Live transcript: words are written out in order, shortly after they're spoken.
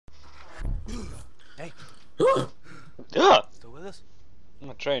Ugh! Still with us? I'm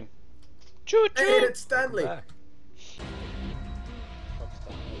a train. Choo choo! Hey, it's Stanley. Back.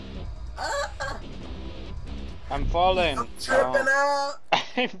 I'm falling. I'm tripping out.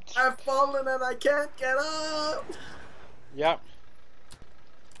 I'm I've fallen and I can't get up. Yep.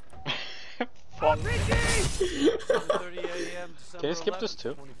 Falling. 7:30 a.m. Can you skip this too?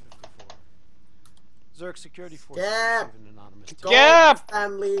 2054. Zurich Security Force. Yeah. Receiving anonymous. Go Yeah.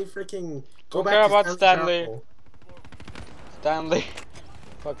 Stanley, freaking. Don't back care to about Stanley's Stanley. chapel. Stanley.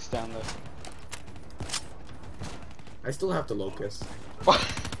 Fuck Stanley. I still have the locust.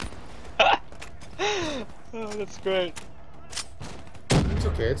 Oh, that's great. It's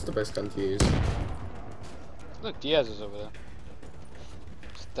okay, it's the best gun to use. Look, Diaz is over there.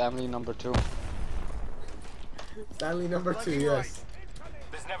 Stanley number 2. Stanley number 2, yes.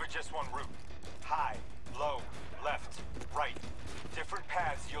 There's never just one route. High, low, left, right. Different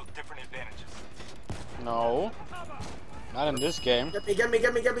paths yield different advantages. No. Not in this game. Get me, get me,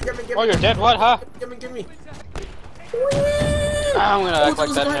 get me, get me, get me, get me. Oh, you're dead? What, huh? Get me, get me. I'm gonna act like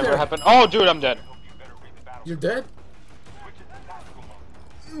that never happened. Oh, dude, I'm dead. You're dead?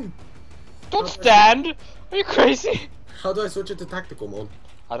 Don't stand! Are you crazy? How do I switch it to tactical mode?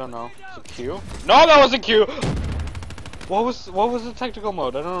 I don't know. Is it Q? No, that wasn't Q! What was the tactical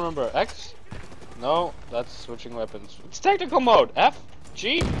mode? I don't remember. X? No, that's switching weapons. It's tactical mode. F?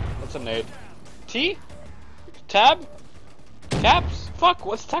 G? That's a nade. T? Tab? Caps? Fuck,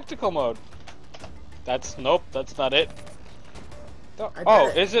 what's tactical mode? Nope, that's not it. Oh,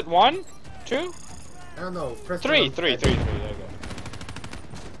 is it 1? 2? I don't know. Press 3, down. 3, 3, 3, there you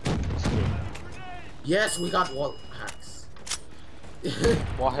go. It's 3. Yes, we got wall hacks.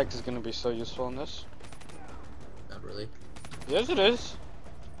 Wall hack is gonna be so useful in this. Not really. Yes, it is.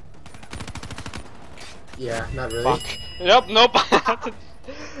 Yeah, not really. Fuck. Yep, nope.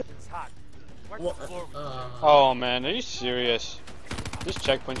 It's hot. What? Oh man, are you serious? These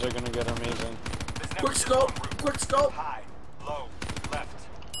checkpoints are gonna get amazing. Quick scope! Quick scope! High, low, left,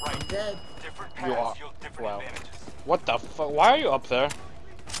 I'm right. dead. Different You are. paths yield different Wow. advantages. What the fuck? Why are you up there?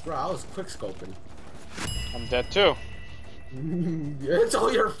 Bro, I was quick scoping. I'm dead too. It's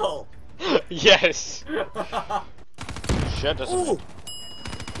all your fault. Yes. Shit, that's Ooh!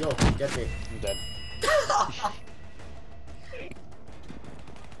 Yo, get me. I'm dead.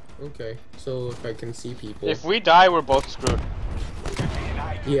 Okay, so if I can see people. If we die, we're both screwed.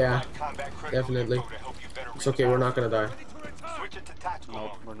 Yeah, Combat critical definitely. info to help you better It's read okay, the we're battle. not gonna die. Switch it to tactical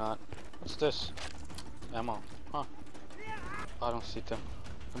Nope, mode. we're not. What's this? Ammo. Huh. I don't see them.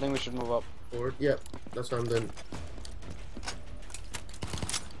 I think we should move up. Forward. Yep, that's what I'm doing.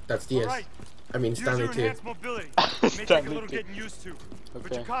 That's DS. Alright. I mean Use Stanley your too. enhanced mobility. It may take a Stanley little too. getting used to, but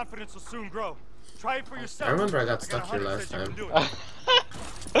Okay. your confidence will soon grow. Try it for yourself. I remember I got got stuck here 100% last you can time. do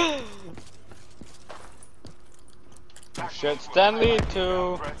it. Oh, shit, Stanley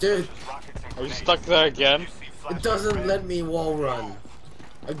too. Dude, Are you stuck there again? it doesn't let me wall run.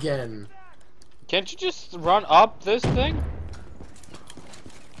 Again. Can't you just run up this thing?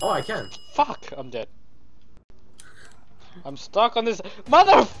 Oh, I can. Fuck, I'm dead. I'm stuck on this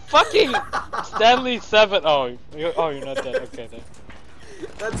motherfucking Stanley 7. Oh, you're not dead. Okay, then.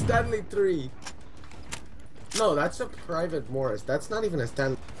 That's Stanley 3. No, that's a Private Morris. That's not even a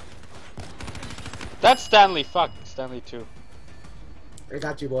Stanley. That's Stanley. Fuck, Stanley 2. I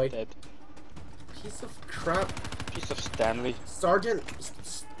got you, boy. Dead. Piece of crap. Piece of Stanley. Sergeant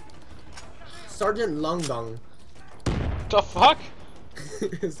Longdong. The fuck?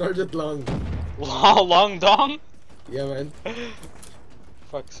 Sergeant Long. Long Dong? Yeah, man.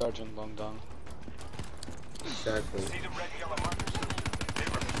 Fuck Sergeant Long Dong. Exactly. See the red yellow markers? They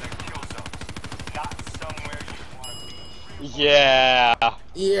represent kill zones, not somewhere you want to be. Yeah.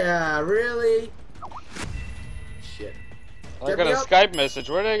 Yeah, really? Shit. I Get got me a up. Skype message.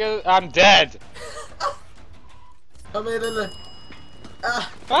 Where did I get it? I'm dead. I'm in the.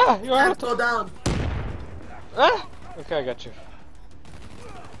 Ah, you are. Can't go down. Ah. Okay, I got you.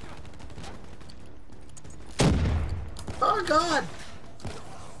 Oh god.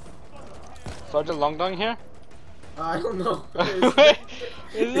 Sergeant Long Dong here? I don't know. Wait,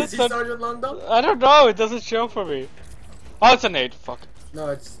 Is he Sergeant Longdong? I don't know. It doesn't show for me. Oh, it's an 8. Fuck. No,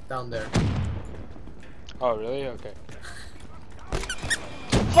 it's down there. Oh, really? Okay.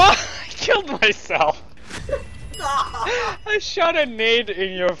 Fuck! I killed myself. I shot a nade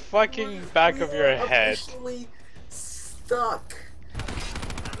in your fucking back of your head. Officially stuck.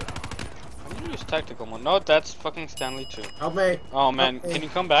 I'm gonna use tactical mode. No, that's fucking Stanley too. Help me. Oh man, Help me. can you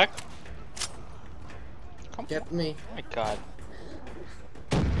come back? Come Get me. Oh my god.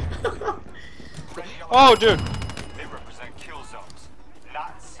 Oh dude. They represent kill zones,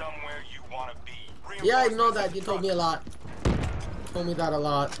 not somewhere you want to be. Yeah, I know that. You told me a lot. Told me that a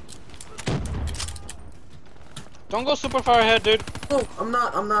lot. Don't go super far ahead, dude. Oh, I'm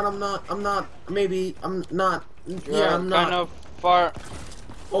not. Maybe. I'm not. Yeah, I'm kind not. of far.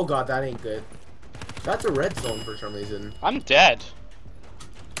 Oh god, that ain't good. That's a red zone for some reason. I'm dead.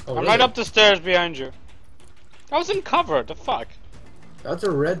 Oh, I'm really? right up the stairs behind you. I was in cover. The fuck? That's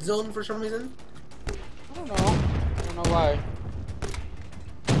a red zone for some reason? I don't know. I don't know why.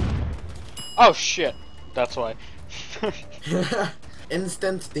 Oh shit. That's why.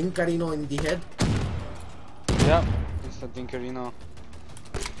 Instant Dinkarino in the head. Yep. It's the Dinkerino.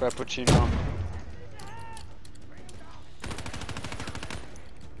 Frappuccino.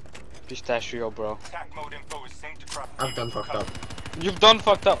 Pistachio, bro. Attack mode info is synced across. I've done fucked up. You've done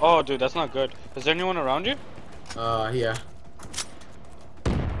fucked up. Oh, dude, that's not good. Is there anyone around you? Yeah.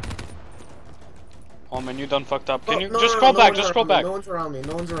 Oh man, you done fucked up. Can Oh, you no, just no, scroll no back? one's Just scroll around me, back. No one's around me.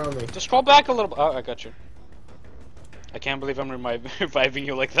 No one's around me. Just scroll back a little. Oh, I got you. I can't believe I'm reviving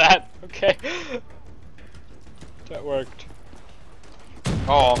you like that. Okay. That worked.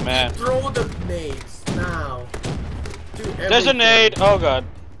 Oh man. Throw the nades now. Do There's a everything. nade. Oh god.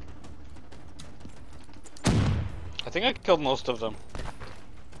 I think I killed most of them.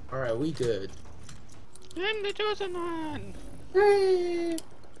 Alright, we good. I'm the chosen one. Hey.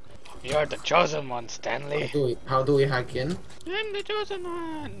 You're the chosen one, Stanley. How do we hack in? I'm the chosen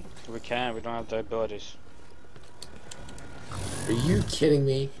one. We can't. We don't have the abilities. Are you kidding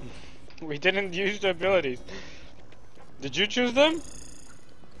me? We didn't use the abilities. Did you choose them?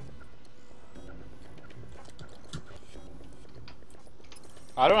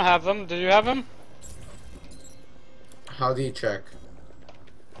 I don't have them. Did you have them? How do you check?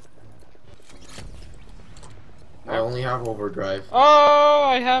 I only have overdrive. Oh,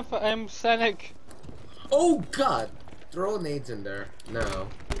 I'm Sonic. Oh god! Throw nades in there. No.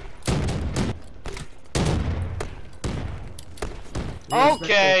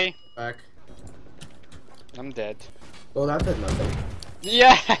 Okay. Back. I'm dead. Oh, that did nothing.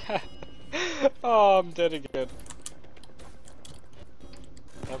 Yeah. Oh, I'm dead again.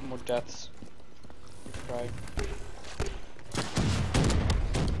 I have more deaths. Right.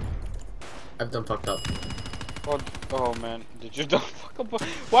 I've done fucked up. Oh man, did you don't fuck up?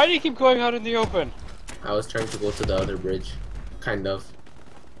 Why do you keep going out in the open? I was trying to go to the other bridge. Kind of.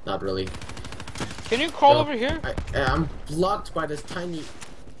 Not really. Can you crawl No, over here? I'm blocked by this tiny...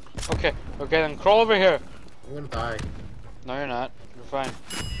 Okay, then crawl over here. I'm gonna die. No, you're not. You're fine.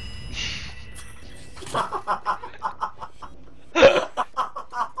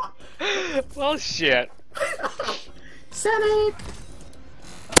 Well, shit. Sonic!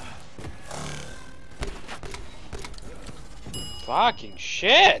 Fucking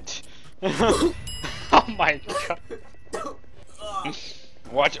shit. Oh my god.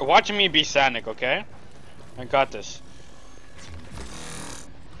 Watch me be Sonic, okay? I got this.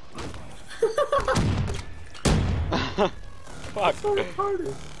 Fuck. So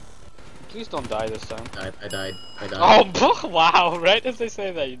retarded. Please don't die this time. I died. Oh, wow! Right as I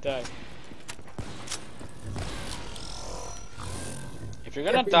say that, you die. If you're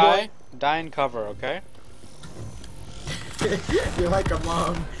gonna Happy die, die in cover, okay? You're like a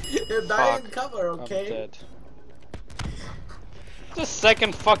mom. You die in Fuck. cover, okay? I'm dead. It's the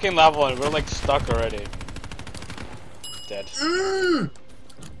second fucking level and we're like stuck already. Dead.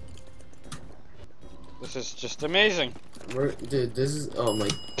 This is just amazing. Dude, this is... Oh my...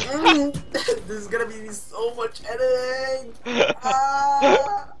 This is gonna be so much editing!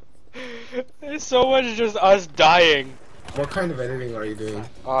 Ah! There's so much just us dying. What kind of editing are you doing?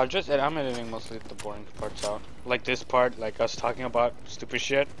 I'm editing mostly the boring parts out. Like this part, like us talking about stupid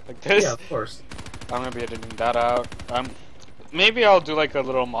shit, like this. Yeah, of course. I'm gonna be editing that out. Maybe I'll do like a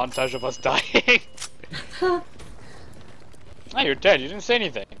little montage of us dying. Oh, you're dead. You didn't say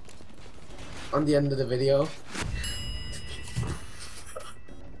anything. On the end of the video.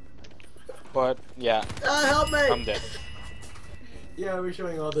 But yeah, Help me! I'm dead. Yeah, we're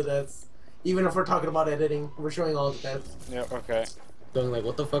showing all the deaths. Even if we're talking about editing, we're showing all the deaths. Yeah. Okay. Going like,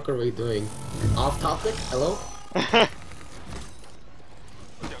 what the fuck are we doing? Off topic? Hello?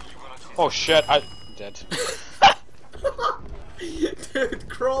 Oh shit! I'm dead. Dude,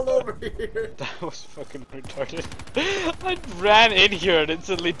 crawl over here. That was fucking retarded. I ran in here and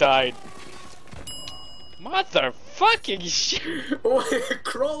instantly died. Motherfucking shit! Wait,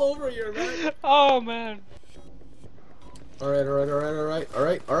 crawl over here, man. Oh man. Alright.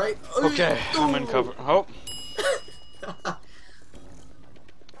 Okay, I'm in cover. Oh.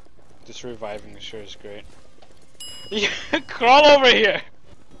 This reviving sure is great. Yeah, crawl over here!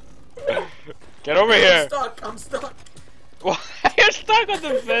 Get over here! I'm stuck. Why You're stuck on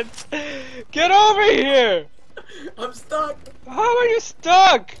the fence. Get over here. I'm stuck. How are you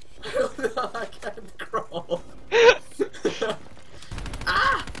stuck? I don't know. I can't crawl.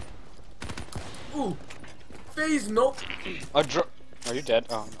 Ah! Ooh. Phase, nope. Are you dead?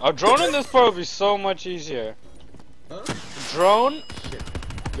 Oh. A drone in this part would be so much easier. Huh? Drone? Shit.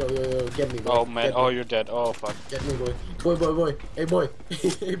 Yo, get me, boy. Oh man, Get me. oh you're dead. Oh fuck. Get me, boy. Boy. Hey, boy.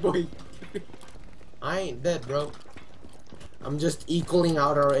 Hey, boy. I ain't dead, bro. I'm just equaling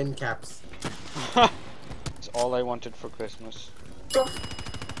out our end caps. It's all I wanted for Christmas. Yo,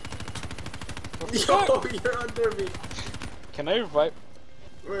 you're under me. Can I revive?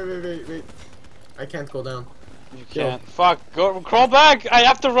 Wait. I can't go down. You can't. Fuck. Go crawl back. I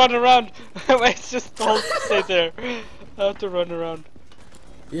have to run around. Wait, just hold. Stay there. I have to run around.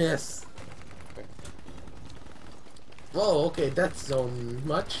 Yes. Okay. Whoa, okay, that's so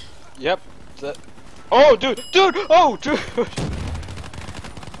much. Yep. Oh, dude! Oh, dude! Here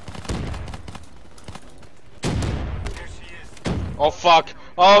she is. Oh, fuck!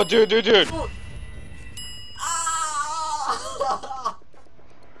 Oh, dude! Oh. Ah!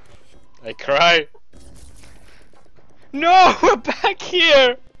 I cry. No, we're back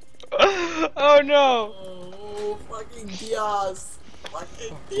here. Oh no! Oh, fucking Diaz!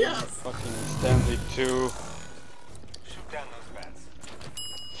 Fucking Diaz! Fucking Stanley 2. Shoot down those bats.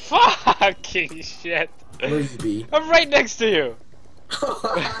 Fucking shit! Where you be? I'm right next to you.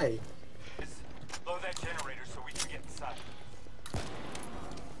 Hi. Blow that generator so we can get inside.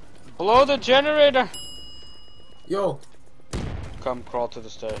 Blow the generator. Yo. Come crawl to the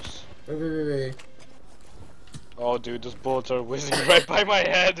stairs. Wait. Oh, dude, those bullets are whizzing right by my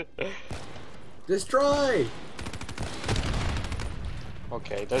head. Destroy!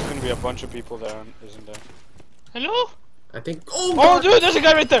 Okay, there's gonna be a bunch of people there, isn't there? Hello? I think. Oh, Oh, God. dude, there's a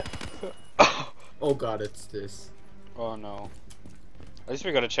guy right there. Oh god, it's this. Oh no. At least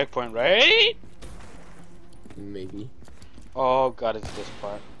we got a checkpoint, right? Maybe. Oh god, it's this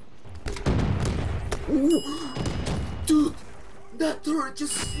part. Ooh. Dude! That turret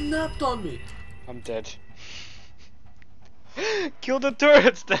just snapped on me! I'm dead. Kill the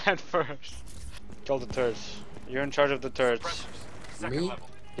turret stand first. Kill the turrets. You're in charge of the turrets. Suppressors. Second Me? level.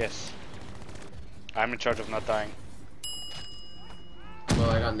 Yes. I'm in charge of not dying. Well,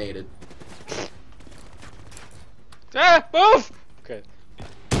 I got naded. Ah! Move! Okay.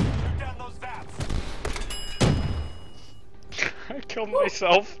 Shoot down those bats. I killed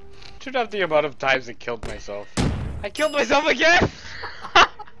myself. Should have the amount of times I killed myself. I killed myself again!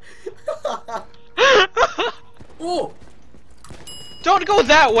 Oh! Don't go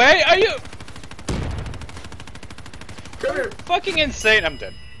that way! Are you Come here! fucking insane? I'm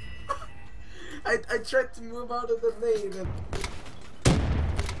dead. I tried to move out of the nade and...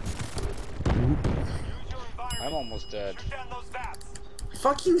 Use your environment. I'm almost dead. Shoot down those bats.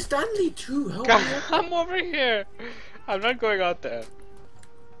 Fucking Stanley too, help God, me. I'm over here. I'm not going out there.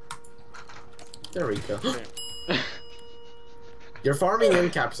 There we go. You're farming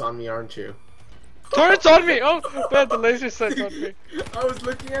end caps on me, aren't you? Turret's on me! Oh, man, the laser sight's on me. I was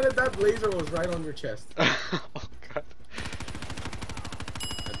looking at it, that laser was right on your chest. Oh, God.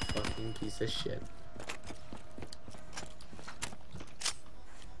 That fucking piece of shit.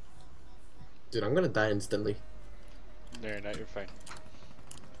 Dude, I'm gonna die instantly. No, you're not. You're fine.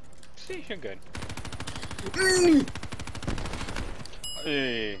 See, you're good.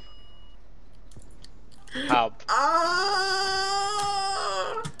 Hey. Help. Ah!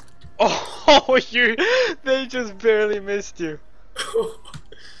 Oh, you. They just barely missed you.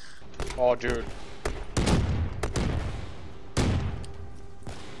 Oh, dude.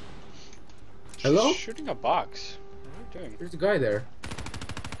 Hello? Shooting a box. What are you doing? There's a guy there.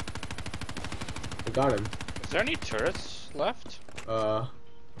 I got him. Is there any turrets left?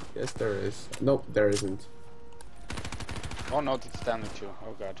 Yes there is. Nope, there isn't. Oh no, it's Stanley too.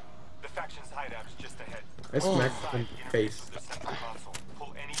 Oh god. The faction's hideout's just ahead. I smacked him in the face. The central console.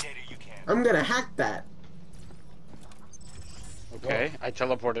 Pull any data you can. I'm gonna hack that! Okay, I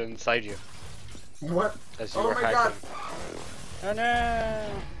teleported inside you. What? As you Oh were my god! hacking. Oh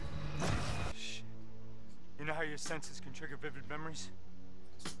no! Shh. You know how your senses can trigger vivid memories?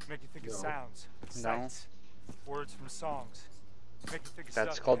 Make you think of No. sounds, No. sights, words from songs. Make you think of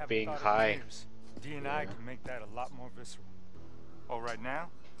That's stuff called you haven't being thought of in high. years. D&I can make that a lot more visceral. Oh, right now,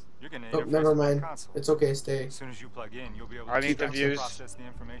 you're gonna Oh, interface never with the mind. console. It's okay, stay. As soon as you plug in, you'll be able I to need the views. process the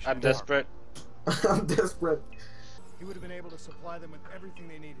information. I'm more. desperate. I'm desperate. He would have been able to supply them with everything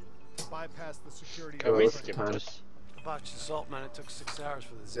they needed to bypass the security. Can we Waste skip time. this? About your salt, man. It took 6 hours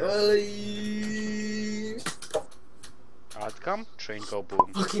for the zero. Outcome? Train go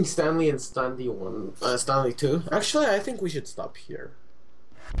boom. Fucking Stanley and Stanley 1. Stanley 2. Actually, I think we should stop here.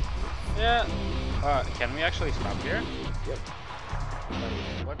 Yeah. Can we actually stop here? Yep.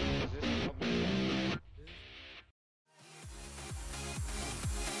 What is this?